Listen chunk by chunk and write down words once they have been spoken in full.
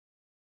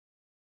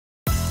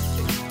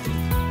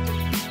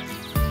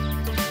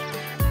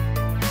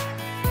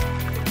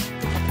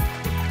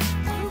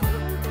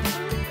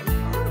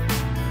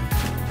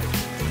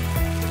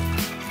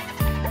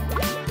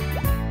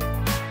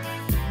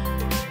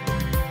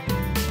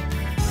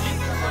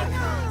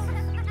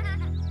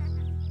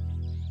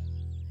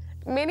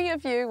many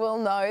of you will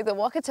know the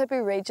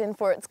Wakatipu region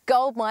for its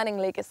gold mining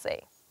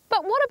legacy.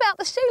 But what about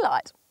the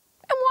scheelite?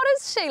 And what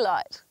is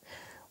scheelite?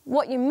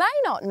 What you may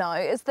not know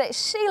is that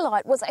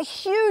scheelite was a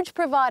huge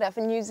provider for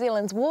New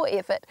Zealand's war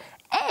effort,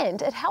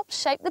 and it helped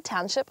shape the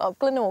township of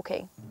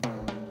Glenorchy.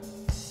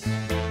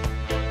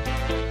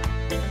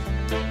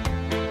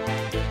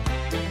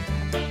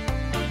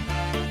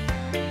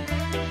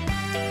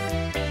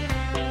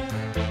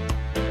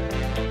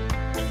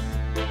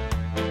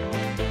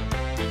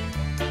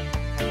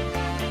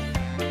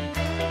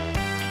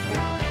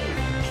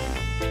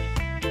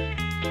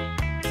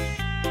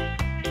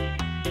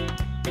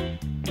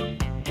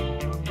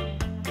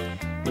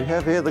 We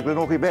have here the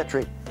Glenorchy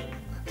battery.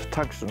 It's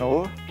tungsten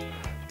ore,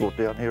 brought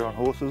down here on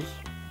horses,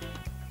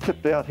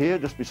 tipped out here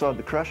just beside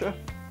the crusher,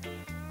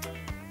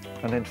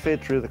 and then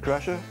fed through the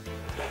crusher.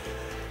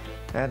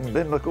 And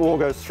then the ore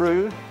goes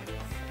through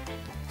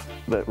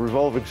that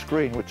revolving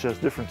screen, which has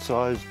different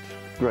sized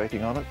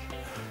grating on it,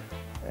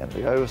 and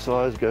the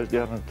oversized goes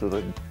down into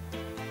the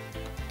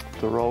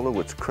roller,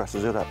 which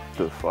crushes it up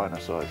to a finer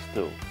size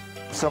still.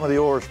 Some of the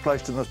ore is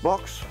placed in this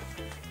box,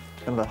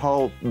 and the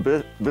whole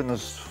bin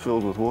is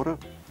filled with water.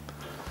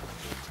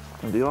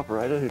 And the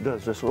operator, who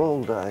does this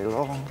all day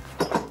long.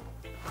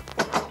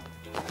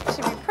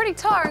 Should be pretty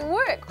tiring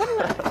work,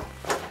 wouldn't it?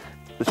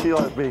 The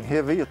scheelite being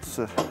heavy, it's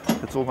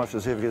almost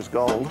as heavy as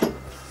gold,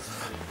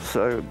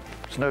 so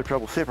it's no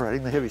trouble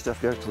separating. The heavy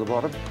stuff goes to the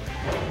bottom.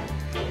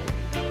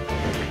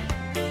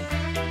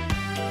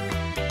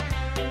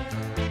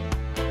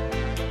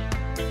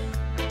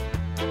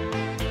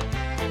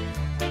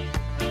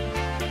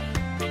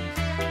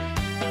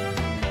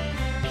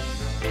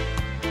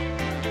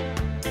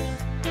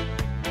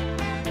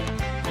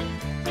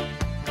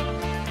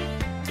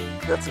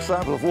 That's a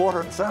sample of water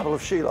and a sample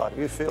of scheelite.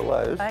 You feel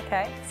those.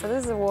 Okay, so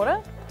this is the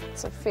water.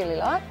 It's fairly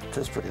light. It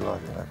is pretty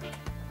light, you know.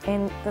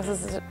 And this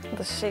is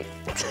the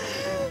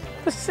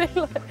the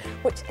scheelite,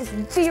 which is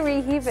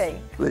very heavy.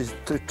 These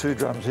two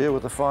drums here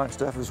with the fine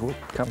stuff is what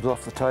comes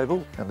off the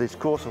table, and these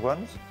coarser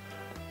ones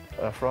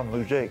are from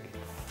Mujig.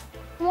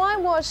 Why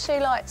was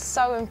scheelite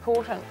so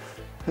important?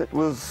 It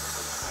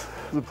was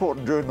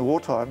important during the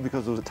wartime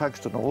because it was a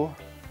tungsten ore,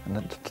 and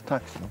the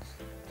tungsten's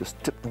just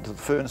tipped into the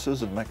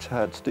furnaces and makes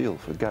hard steel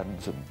for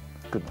guns and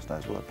goodness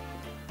knows what.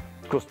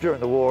 Of course, during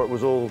the war it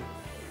was all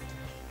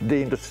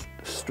deemed as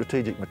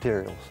strategic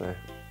material, so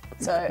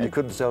you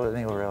couldn't sell it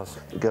anywhere else.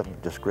 The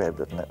government just grabbed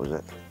it and that was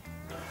it.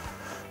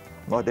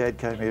 My dad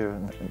came here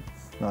in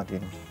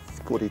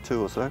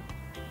 1942 or so.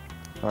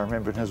 I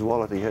remember in his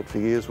wallet he had for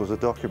years was a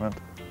document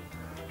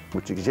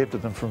which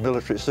exempted him from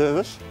military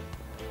service.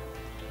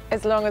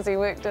 As long as he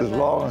worked in As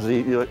long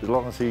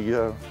as he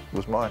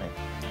was mining.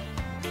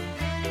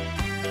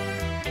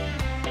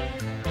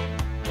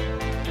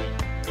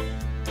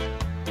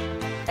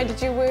 And did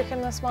you work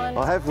in this mine?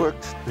 I have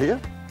worked here.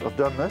 I've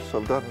done this,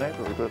 I've done that.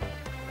 I've done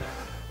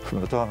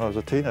from the time I was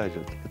a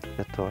teenager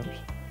at times.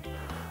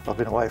 I've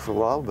been away for a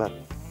while, but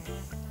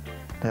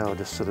now I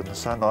just sit in the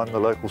sun. I'm the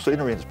local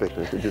scenery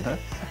inspector, did you know?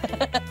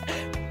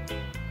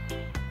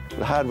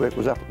 The hard work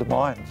was up at the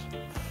mines,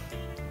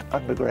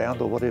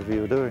 underground or whatever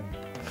you were doing.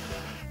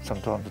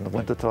 Sometimes in the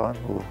winter time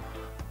or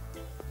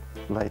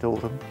late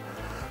autumn,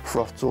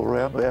 frosts all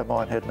around. Our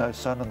mine had no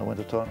sun in the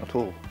winter time at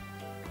all.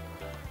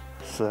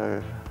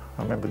 So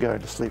I remember going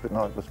to sleep at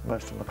night with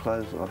most of my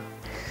clothes on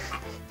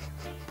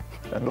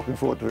and looking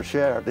forward to a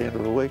shower at the end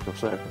of the week or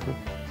so.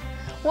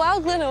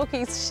 While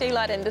Glenorchy's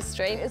scheelite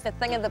industry is a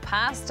thing of the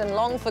past and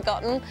long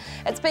forgotten,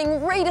 it's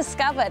being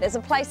rediscovered as a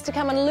place to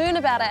come and learn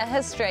about our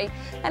history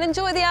and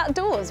enjoy the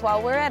outdoors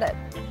while we're at it.